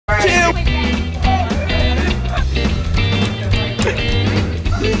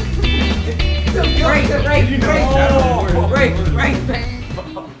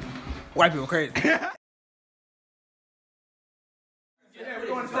White people crazy. Yeah, we're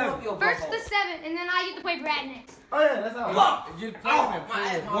going to 7. First the 7, and then I get to play Brad next. Oh yeah, that's all. Just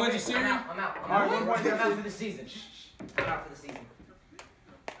play him. One's a series. I'm out. Alright, 1 point. I'm out for the season. I'm out for the season.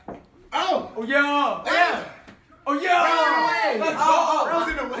 Oh yeah. Yeah. Oh yeah. Let's go. That was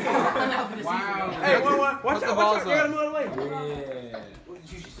in the way. I'm out for the season. Hey, 1-1. Watch out. Watch out. You're gonna move away. Yeah.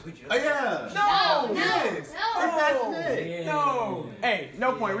 You should switch it Oh up. yeah. No, Yes. no. No. Hey,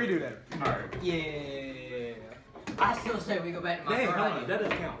 no point. Redo that. Alright. Yeah. I still say we go back to my Dang, dart hold on. idea. That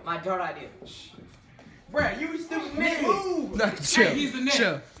doesn't count. My dart idea. Brad, you stupid man. Move. No, chill. Hey, he's the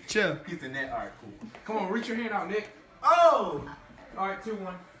net. Chill. He's the net. Alright, cool. Come on, reach your hand out, Nick. Oh. Alright,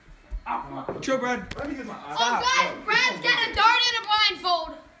 2-1. Chill, Brad. Let me get my eye. Oh, guys, Brad's got a dart and a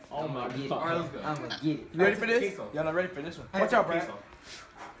blindfold. Oh my god. Alright, let's go. I'm gonna get it. You ready for this? Y'all not ready for this one? Watch out, Brad.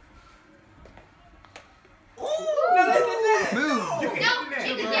 Ooh. No, that's the net. Move. You No, can hit the net.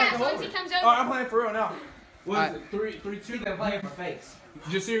 take it down once he comes over. Alright, I'm playing for real now. What is it? 3-2. He's been playing for fakes.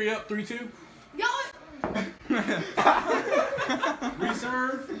 Just Siri up. 3-2. Y'all,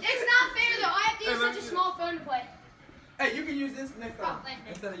 Reserve. it's not fair though. I have to use such a small phone to play. Hey, you can use this next time. Oh, thank you.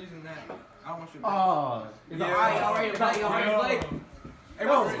 Instead of using that. I don't want you to. Oh. Yeah. Alright, y'all ready to play? Y'all ready to play? Hey,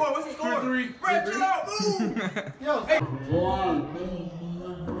 what's the score? What's the score? 3-3. Brad, chill out. Move. Yo, hey.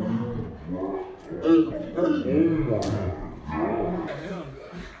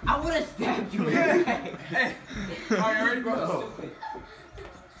 I would have stabbed you in the face. Hey. Alright, you ready, bro?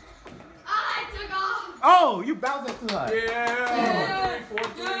 I took off. Oh, you bounced up too high. Yeah.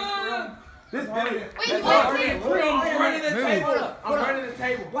 3-4-3. This video. Wait, I'm what? running the Move. table. I'm running the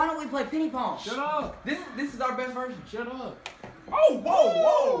table. Why don't we play penny pong? Shut up. This is our best version. Shut up. Oh,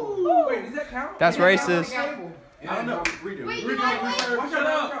 whoa. Wait, does that count? That's Does that racist. count on the table? I don't know. Redo. Wait, do Redo. I play? Watch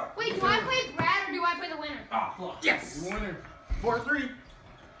out. Wait, do I play Brad or do I play the winner? Yes. Winner. 4-3.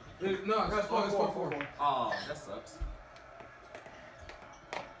 No, it's 4-4. Oh, that sucks.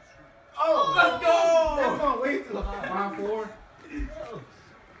 Oh, let's go. That's going way too high. 5-4.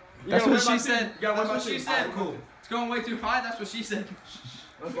 That's what she said. That's what she said. Cool. It's going way too high. That's what she said.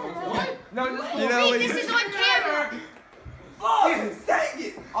 Let's go. What? No, You know Wait, what this is on camera. yes, dang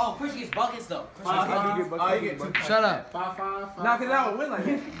it. Oh, Chris gets buckets though. Oh, you get 2. Shut up. 5-5. Nah, because I would win like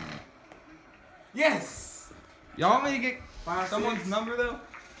that. Yes. Y'all want me to get 5-6. someone's number though?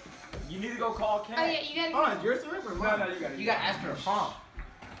 You need to go call Cat. Oh yeah, you gotta. Hold on, yours to him or mine? No, you got it. You gotta ask for a pong.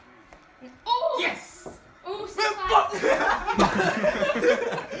 Oh. Yes. Oh, 6-5.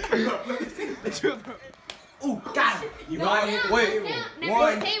 Ooh, got him. You No, got no, it. no, Wait. no,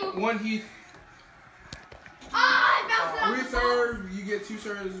 never the table. One Heath. Ah, I bounced it off the top. Reserve, you get 2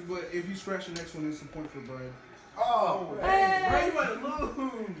 serves, but if you scratch the next one, it's a point for Brad. Oh. Hey. Ray, you about to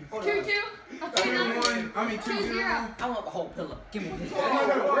lose. 2-2. Oh, 2-0. 2-1. I mean 2-0. 2-0. I want the whole pillow. Give me this. It's not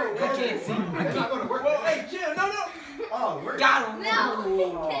gonna work. I can't see. It's not gonna work. Whoa, hey, chill. No. Oh, work. Got him.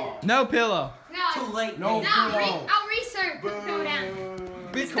 No. No pillow. No. Too late. No. baby. I'll reserve. Go down.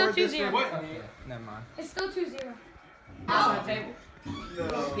 It's still 2-0. What? Never mind. It's still 2-0. My side of the table. No.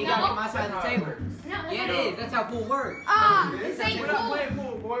 He got to get my side of the table. No, that's Yeah, not it is. That's how pool works. Ah, this ain't We're not cool. playing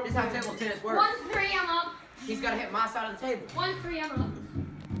pool, boy. This is how table tennis works. 1-3, I'm up. He's got to hit my side of the table. 1-3, I'm up.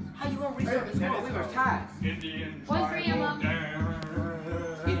 How you gonna reserve the score? We were tied. 1-3, I'm up.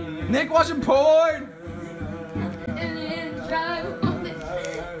 Nick watching porn. And then drive on it.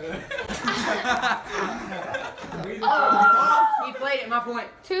 He played it. My point.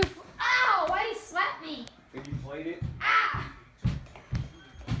 2. Ow! Why'd he slap me? If you played it. Ah!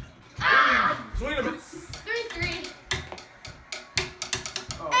 Ah! Swing a bit. 3-3.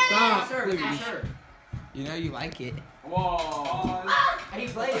 Stop. Sir, please. sir. You know you like it. Whoa. Ah! He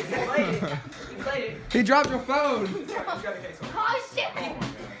played it. He played it. He played it. He dropped your phone. You got the case on. Oh shit!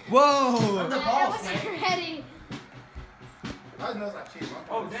 Whoa. The That boss, wasn't man. ready. I know it's not cheap.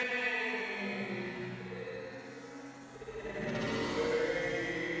 Oh, dang.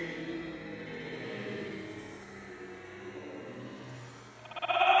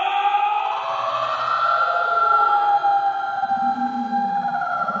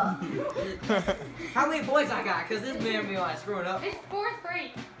 How many points I got? Cause this man be like screwing up. It's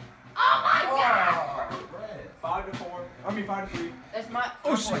 4-3. Oh my god! 5-4. I mean 5-3. That's my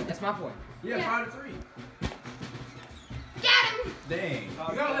point. That's my point. Yeah, Yeah. 5-3. Got him! Dang. You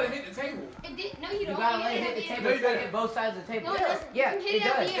gotta let it hit the table. It did. No, you You don't. gotta You let it hit hit the it table. No, you It's gotta don't. hit both sides of the table. No, it doesn't. Yeah, You can hit it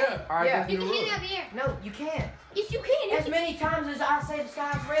it out does. the air. Alright, Yeah. that's You the can hit rule. it out the air. No, you can't. Yes, you can. As many times as I say the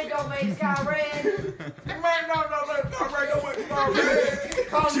sky's red, don't make the sky red. Man, no,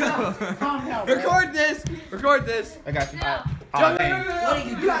 Calm down. Calm down. bro. Record this. Record this. I got you. No. What are you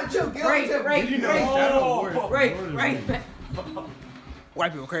doing? You gotta chill. Ray, Ray, You know. Ray, Oh. Ray, Ray.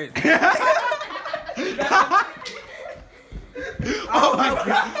 White people crazy. Oh my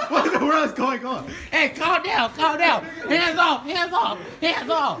god. What in the world is going on? Hey, calm down, calm down. Hands off, hands off, hands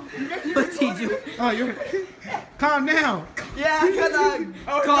off. What did you? Oh, you're. Calm down. Yeah, because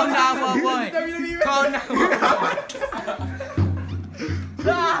call 911. Call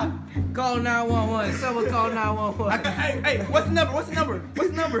 911. Call 911. Someone call 911. Hey, what's the number? What's the number? What's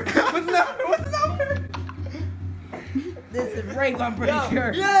the number? What's the number? What's the number? This is rape, I'm pretty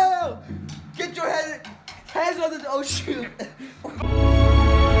sure. Yo! Get your hands on the ocean.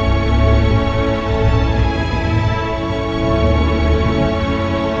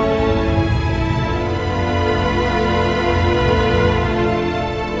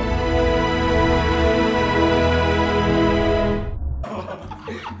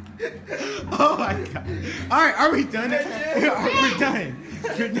 Oh my god. Alright, are we done? We're done.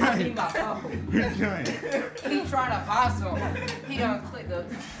 You're done. We're done. He's trying to buy some. He done click the.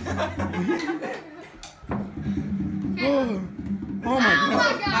 Oh my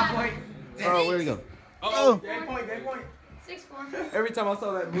god. God. Oh, where we go? Oh, game point, game point. 6-4. Every time I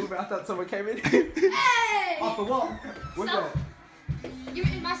saw that movement, I thought someone came in. Hey! Off the wall. What's So- that? You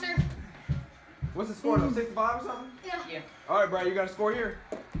in my serve? What's the score though? 6-5 or something? Yeah. Alright, Brad, you got a score here.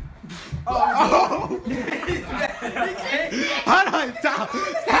 Oh! Hold on, stop!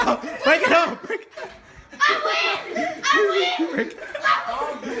 Stop! Break it up! Break it up! I win!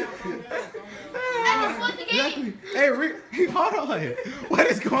 I just won the game! Hey, Rick, hold on. What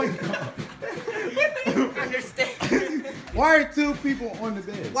is going on? Understand? Why are two people on the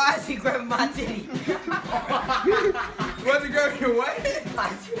bed? Why is he grabbing my titty? What's it going your way? My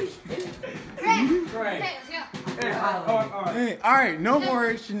titty. Right. Right. Okay, let's go. Hey, alright. Hey, all right, no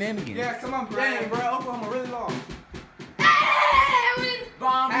more shenanigans. Yeah, come on, Brad. Dang, bro, Oklahoma really long. Hey! I win!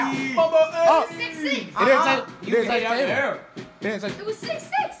 Bomb. Oh, 6-6. it didn't say. It didn't say table. It didn't say. It was 6-6.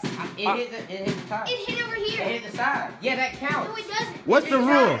 It hit the top. It hit over It here. hit the side. Yeah, that counts. No, it doesn't. What's the It's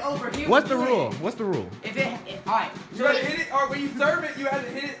rule? not over here What's the with rule? it. What's the rule? If it alright. You gotta hit it, or when you serve it, you have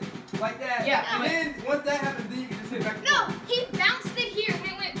to hit it like that. Yeah, And but- then once that happens, then you can just hit it back. No, he bounced it here and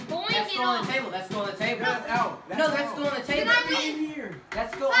it went boing That's and still on off. the table. That's still on the table. That's out. No, that's still on the table. Then I win. here.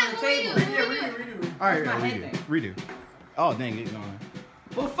 That's still Fine, on the what do we table. do? Yeah, redo. All right, That's my head redo. Oh, dang it.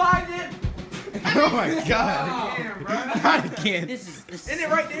 Well, 5 then. Oh my god. Damn, bro. Not again. This is Isn't it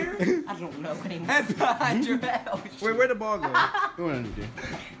right there? I don't know anymore. That's behind your house. Where'd the ball go? What do I do?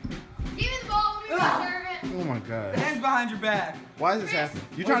 Give me the ball. Let me serve it. Oh my god. The hand's behind your back. Why is this happening?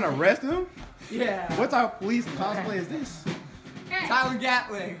 You trying to arrest him? Yeah. What type of police cosplay is this? Hey. Tyler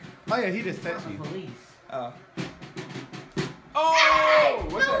Gatling. Oh yeah, he just touched you. Police. Oh. Hey! Oh!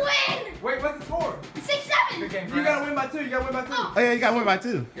 The What's that? win! Wait, what's the score? 6-7. You gotta win by 2. You gotta win by 2. Oh. Oh yeah, you got win by 2.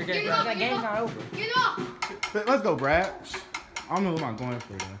 Your Here game, you bro. go. That game's not over. Here you go. Let's go, Brad. I don't know what I'm going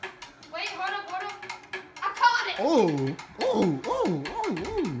for though. Wait, hold up. I caught it. Oh, oh.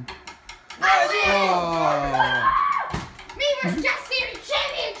 I win. Oh. Me versus Jack Series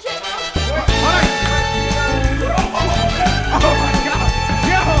championship. Oh my god!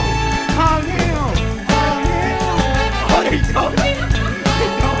 Yo! Calm down! Calm down! What are you doing?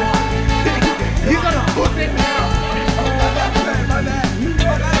 You're gonna put it down!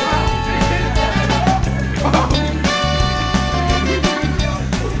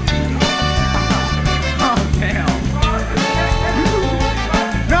 Calm down!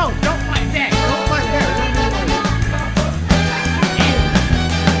 No! Don't like that! Don't like that!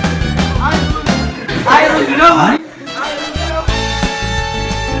 I don't know.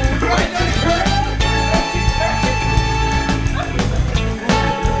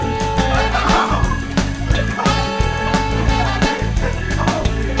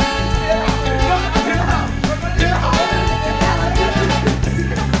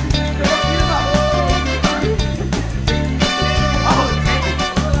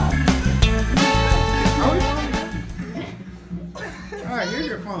 Alright, here's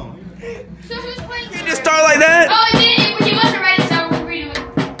your phone. So who's playing? You just start like that? Oh, you wasn't ready, so we'll redo it.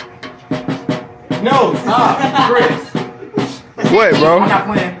 No, stop. Chris. What, bro? I'm not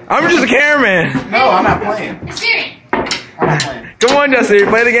playing. I'm just a cameraman. No, I'm not playing. It's serious. I'm not playing. Come on, Justin.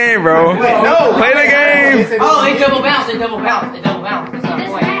 Play the game, bro. No. Play the game. Oh, it double bounce. It double bounce. It double bounce. That's not It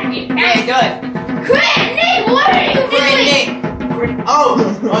the doesn't point. matter. Yeah, it does. Quit, Nick, what are you doing? Nick. Oh,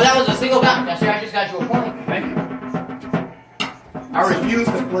 that was a single bounce. That's right. I just got you a point. I refuse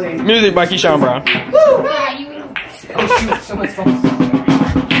to play. Music by Keyshawn Brown. Ah, you Oh shoot! Someone's phone.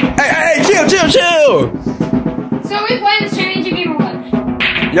 Hey, chill. So are we playing this championship game or what?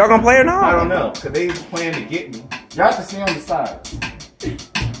 Y'all gonna play or I not? don't know, because they plan to get me. Y'all have to stay on the side.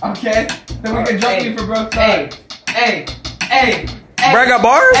 Okay. Then we can jump Hey. you for both Hey, sides. hey, hey, Brad got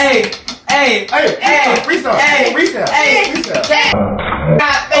bars? Hey, Freestyle.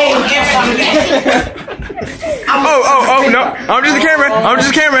 Oh, no. I'm just a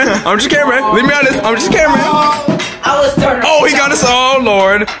cameraman. Leave me honest. I'm just a cameraman. I was turning. Oh, he got us. Oh,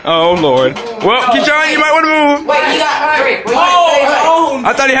 Lord. Well, Keyshawn, you might want to move. Wait, you got three.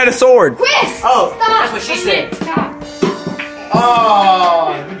 I thought he had a sword. Chris! Oh, Stop! that's what she said. Stop.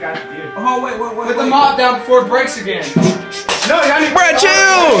 Oh, wait. Put the mop down before it breaks again. No, y'all need Brad,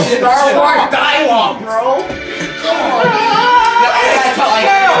 chill. Star Wars dialogue, bro.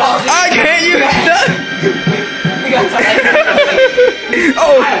 I can't use that.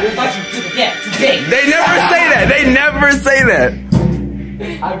 Oh, We'll fight you to the death today. they never say that.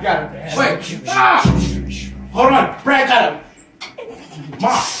 I've got it. Wait. Hold on. Brad got him.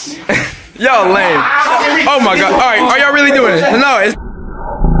 Y'all lame. Oh my God. All right, are y'all really doing it? No, it's.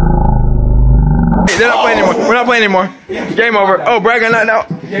 They're not playing anymore. We're not playing anymore. Game over. Oh, Brad got knocked out.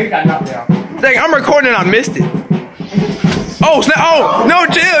 Yeah, he got knocked out. Dang, I'm recording and I missed it. Oh, snap. Oh, no,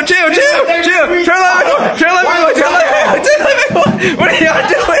 chill. Turn left. What are y'all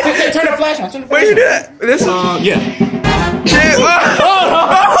doing? Turn the flash on. What are you doing? This? Yeah. Chill.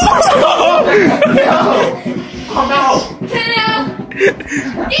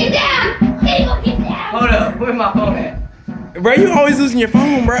 Get down! People, get down! Hold up, where's my phone at? Bro, you always losing your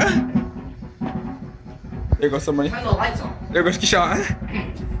phone, bro. There goes somebody. Turn the lights on. There goes Keyshawn.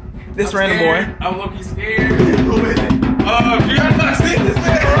 This random boy. I'm looking scared. You guys not seeing this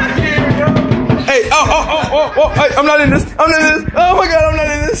man right here, yo. Hey, oh, hey, I'm not in this. Oh my God, I'm not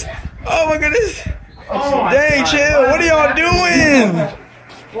in this. Oh my goodness. Dang, chill. What are y'all doing?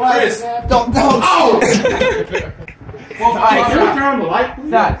 Chris. Don't. Oh! Alright, Turn on the light, please.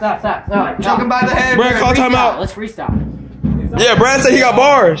 Stop. Talking about the head. Brad, call timeout. Let's freestyle. Yeah, Brad said he got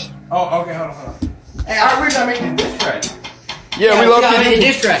bars. Oh, okay, hold on. Hey, I wish I made this track. Yeah, we love got you.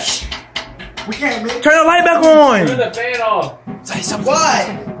 diss track. We can't make. Turn the light back Turn on. the fan off. Say something. What?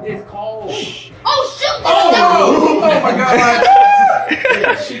 It's cold. Oh, shoot! Oh my God.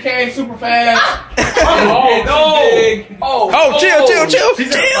 She came super fast. Oh, chill.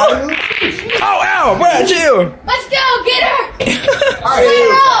 Oh, ow, Brad, chill. Let's go! Get her!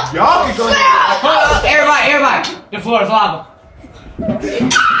 Alright, y'all can go. Hold up, everybody. The floor is lava.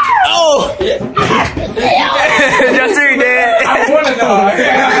 Oh. Just so you did. I wanna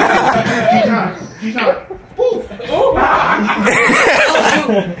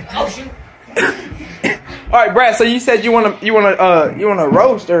Oh shoot. All right, Brad. So you said you wanna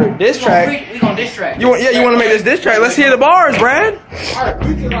roast or diss track. We gonna diss track. You want to make this diss track. Let's hear the bars, Brad. Alright,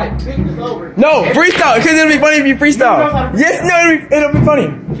 we can like think this over. No, freestyle, because it'll be funny if you freestyle. Yes, no, it'll be funny.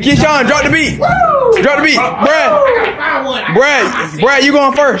 Keyshawn, drop the beat. Drop the beat. Brad, you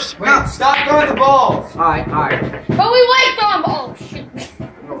going first. Wait, stop throwing the balls. Alright. But we wait for him! Oh, shit.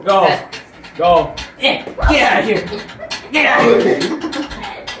 Go. Get out of here.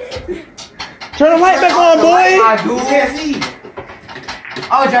 Turn the light back on, boy. Can't see.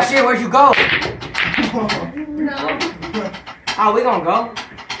 Oh, Joshua, where'd you go? No. Oh, we gonna go.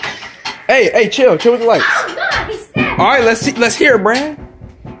 Hey, chill with the lights. Oh, nice! All right, let's hear it, Brad.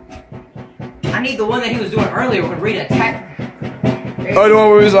 I need the one that he was doing earlier when Rita attacked me. Oh, the one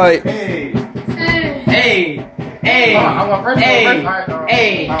where he was like, Hey. Hey,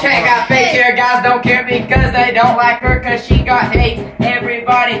 cat got fake hair, guys don't care because they don't like her cause she got AIDS.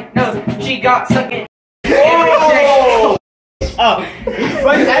 Everybody knows she got sucking. Oh! Oh,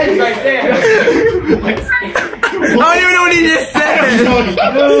 Wait, that is right there. I don't even know what he just said.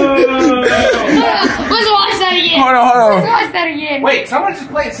 Let's watch that again! Hold on. Let's watch that again! Wait, someone just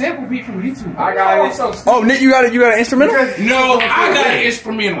played sample beat from YouTube. I got it. So Oh, Nick, you got an instrumental? no, I got an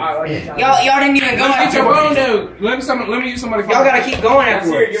instrumental. y'all didn't even go Get your phone, afterwards. dude. Let me use somebody's phone. Y'all gotta keep going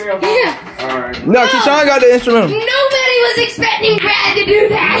afterwards. Yeah. No, Keyshawn got the instrumental. Nobody was expecting Brad to do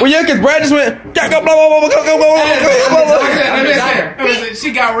that! Well, yeah, because Brad just went, blah, blah, blah, blah, blah, blah, blah. Listen,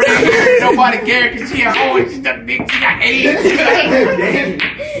 she got red hair. Nobody cared because she a hoe and she got dick. She got AIDS.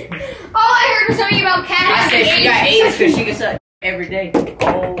 All I heard was something about cats. I said she got AIDS because she gets sucked every day.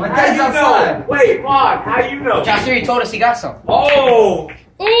 Oh, how you know? Wait, Pong, how you know? Joshua told us he got some. Oh,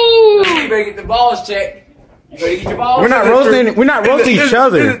 Ooh! you better get the balls checked. You better get your balls. We're not roasting each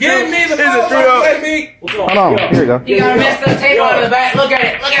other. Give me the Is it balls. three up? Let me. Hold on, here we go. You got a messed up tape on the back. Look at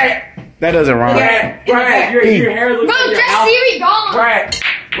it. That doesn't rhyme. Look at it. In the back. Your hair looks Bro, like your just house. Siri gone! Brad.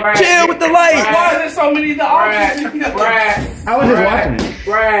 Chill with the lights. Why is there so many of the options? Brad. I was just watching it.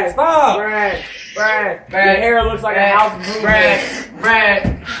 Brad. Stop. Brad. Your hair looks like a house of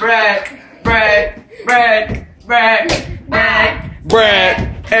Brad,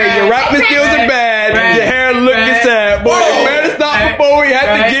 hey, your rapping skills are bad. Your hair looking sad. Boy, you better stop Bowie had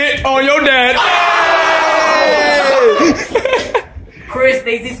to get on your dad. Chris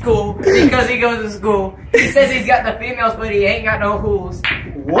thinks he's cool because he goes to school. He says he's got the females, but he ain't got no hools.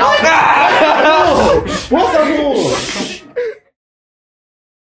 What? What's a fool?